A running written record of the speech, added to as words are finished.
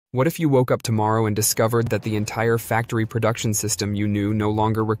What if you woke up tomorrow and discovered that the entire factory production system you knew no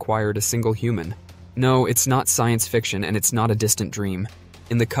longer required a single human? No, it's not science fiction and it's not a distant dream.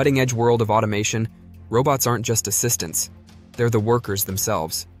 In the cutting-edge world of automation, robots aren't just assistants. They're the workers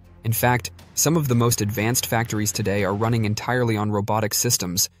themselves. In fact, some of the most advanced factories today are running entirely on robotic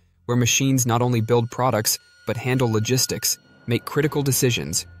systems, where machines not only build products, but handle logistics, make critical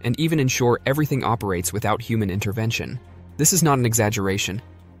decisions, and even ensure everything operates without human intervention. This is not an exaggeration.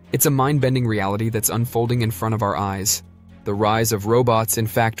 It's a mind-bending reality that's unfolding in front of our eyes. The rise of robots in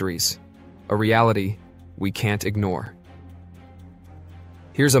factories. A reality we can't ignore.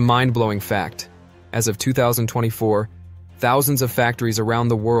 Here's a mind-blowing fact. As of 2024, thousands of factories around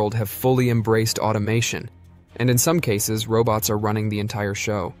the world have fully embraced automation, and in some cases, robots are running the entire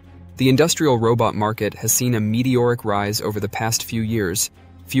show. The industrial robot market has seen a meteoric rise over the past few years,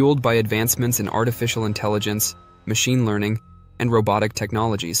 fueled by advancements in artificial intelligence, machine learning, and robotic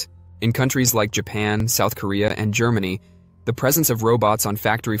technologies. In countries like Japan, South Korea, and Germany, the presence of robots on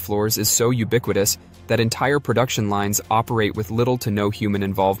factory floors is so ubiquitous that entire production lines operate with little to no human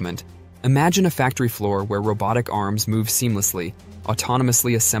involvement. Imagine a factory floor where robotic arms move seamlessly,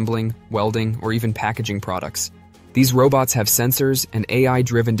 autonomously assembling, welding, or even packaging products. These robots have sensors and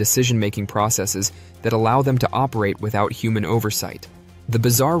AI-driven decision-making processes that allow them to operate without human oversight. The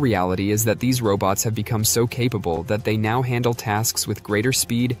bizarre reality is that these robots have become so capable that they now handle tasks with greater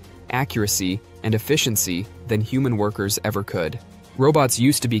speed, accuracy, and efficiency than human workers ever could. Robots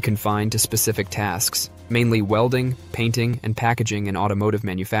used to be confined to specific tasks, mainly welding, painting, and packaging in automotive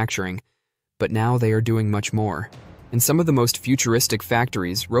manufacturing. But now they are doing much more. In some of the most futuristic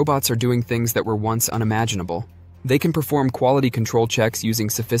factories, robots are doing things that were once unimaginable. They can perform quality control checks using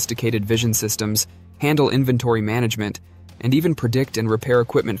sophisticated vision systems, handle inventory management, and even predict and repair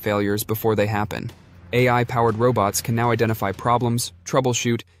equipment failures before they happen. AI-powered robots can now identify problems,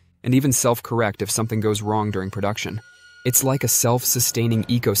 troubleshoot, and even self-correct if something goes wrong during production. It's like a self-sustaining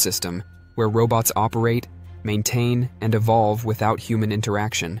ecosystem where robots operate, maintain, and evolve without human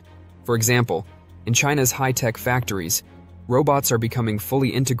interaction. For example, in China's high-tech factories, robots are becoming fully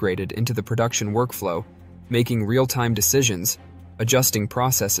integrated into the production workflow, making real-time decisions, adjusting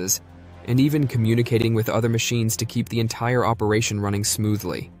processes, and even communicating with other machines to keep the entire operation running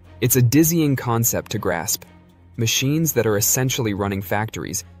smoothly. It's a dizzying concept to grasp. Machines that are essentially running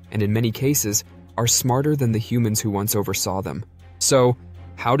factories, and in many cases, are smarter than the humans who once oversaw them. So,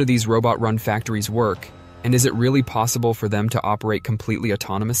 how do these robot-run factories work? And is it really possible for them to operate completely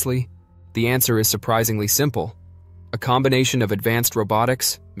autonomously? The answer is surprisingly simple. A combination of advanced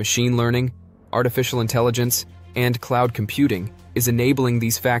robotics, machine learning, artificial intelligence, and cloud computing is enabling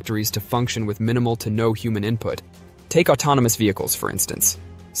these factories to function with minimal to no human input. Take autonomous vehicles, for instance.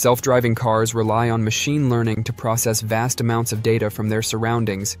 Self-driving cars rely on machine learning to process vast amounts of data from their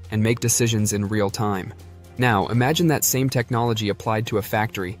surroundings and make decisions in real time. Now, imagine that same technology applied to a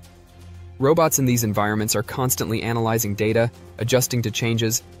factory. Robots in these environments are constantly analyzing data, adjusting to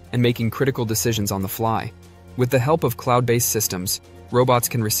changes, and making critical decisions on the fly. With the help of cloud-based systems, robots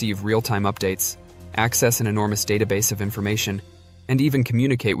can receive real-time updates, access an enormous database of information, and even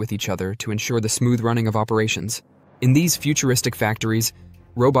communicate with each other to ensure the smooth running of operations. In these futuristic factories,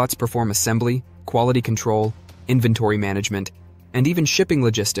 robots perform assembly, quality control, inventory management, and even shipping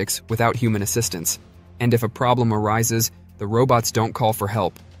logistics without human assistance. And if a problem arises, the robots don't call for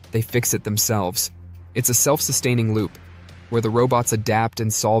help, they fix it themselves. It's a self-sustaining loop, where the robots adapt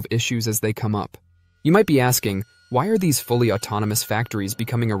and solve issues as they come up. You might be asking, why are these fully autonomous factories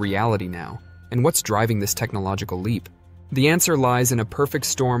becoming a reality now? And what's driving this technological leap? The answer lies in a perfect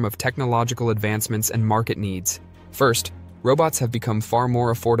storm of technological advancements and market needs. First, robots have become far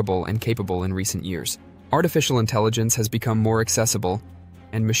more affordable and capable in recent years. Artificial intelligence has become more accessible,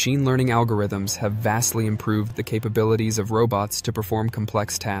 and machine learning algorithms have vastly improved the capabilities of robots to perform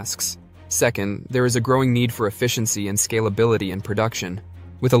complex tasks. Second, there is a growing need for efficiency and scalability in production.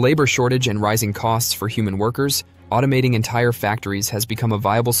 With a labor shortage and rising costs for human workers, automating entire factories has become a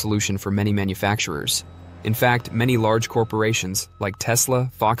viable solution for many manufacturers. In fact, many large corporations, like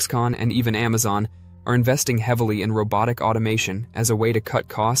Tesla, Foxconn, and even Amazon, are investing heavily in robotic automation as a way to cut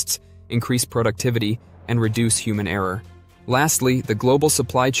costs, increase productivity, and reduce human error. Lastly, the global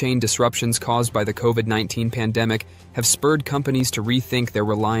supply chain disruptions caused by the COVID-19 pandemic have spurred companies to rethink their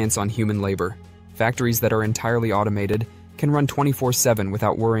reliance on human labor. Factories that are entirely automated can run 24/7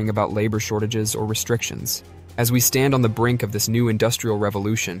 without worrying about labor shortages or restrictions. As we stand on the brink of this new industrial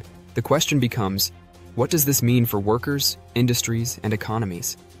revolution, the question becomes, what does this mean for workers, industries, and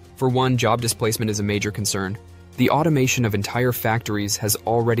economies? For one, job displacement is a major concern. The automation of entire factories has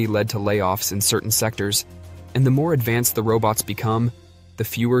already led to layoffs in certain sectors, and the more advanced the robots become, the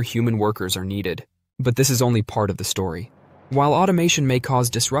fewer human workers are needed. But this is only part of the story. While automation may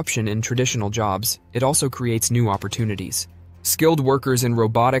cause disruption in traditional jobs, it also creates new opportunities. Skilled workers in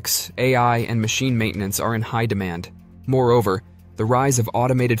robotics, AI, and machine maintenance are in high demand. Moreover, the rise of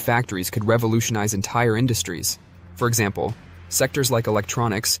automated factories could revolutionize entire industries. For example, sectors like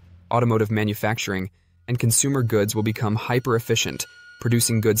electronics, automotive manufacturing, and consumer goods will become hyper-efficient,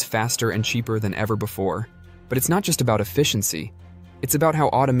 producing goods faster and cheaper than ever before. But it's not just about efficiency. It's about how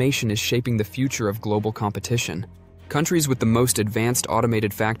automation is shaping the future of global competition. Countries with the most advanced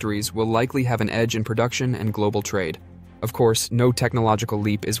automated factories will likely have an edge in production and global trade. Of course, no technological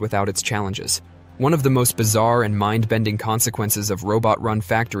leap is without its challenges. One of the most bizarre and mind-bending consequences of robot-run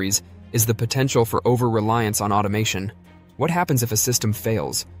factories is the potential for over-reliance on automation. What happens if a system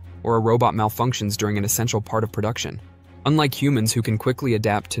fails, or a robot malfunctions during an essential part of production? Unlike humans who can quickly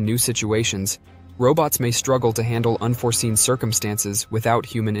adapt to new situations, robots may struggle to handle unforeseen circumstances without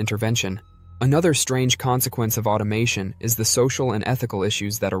human intervention. Another strange consequence of automation is the social and ethical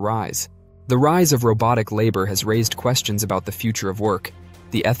issues that arise. The rise of robotic labor has raised questions about the future of work,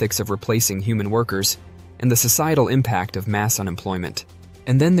 the ethics of replacing human workers, and the societal impact of mass unemployment.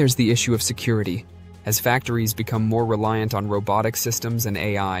 And then there's the issue of security. As factories become more reliant on robotic systems and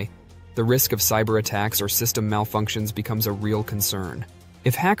AI, the risk of cyber attacks or system malfunctions becomes a real concern.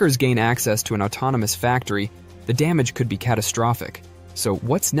 If hackers gain access to an autonomous factory, the damage could be catastrophic. So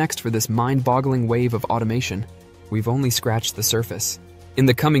what's next for this mind-boggling wave of automation? We've only scratched the surface. In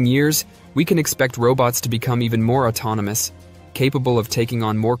the coming years, we can expect robots to become even more autonomous, capable of taking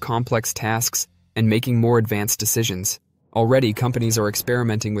on more complex tasks and making more advanced decisions. Already, companies are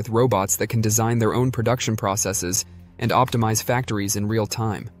experimenting with robots that can design their own production processes and optimize factories in real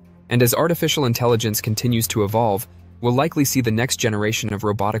time. And as artificial intelligence continues to evolve, we'll likely see the next generation of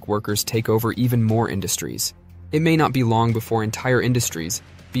robotic workers take over even more industries. It may not be long before entire industries,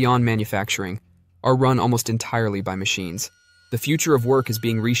 beyond manufacturing, are run almost entirely by machines. The future of work is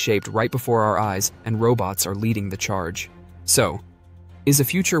being reshaped right before our eyes, and robots are leading the charge. So, is a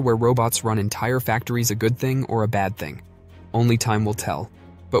future where robots run entire factories a good thing or a bad thing? Only time will tell.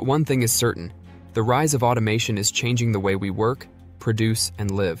 But one thing is certain: the rise of automation is changing the way we work, produce,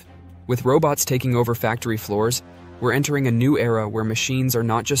 and live. With robots taking over factory floors, we're entering a new era where machines are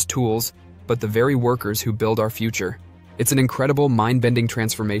not just tools, but the very workers who build our future. It's an incredible, mind-bending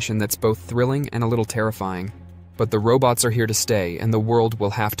transformation that's both thrilling and a little terrifying. But the robots are here to stay, and the world will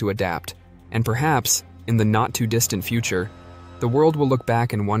have to adapt. And perhaps, in the not-too-distant future, the world will look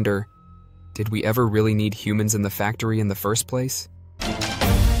back and wonder, did we ever really need humans in the factory in the first place?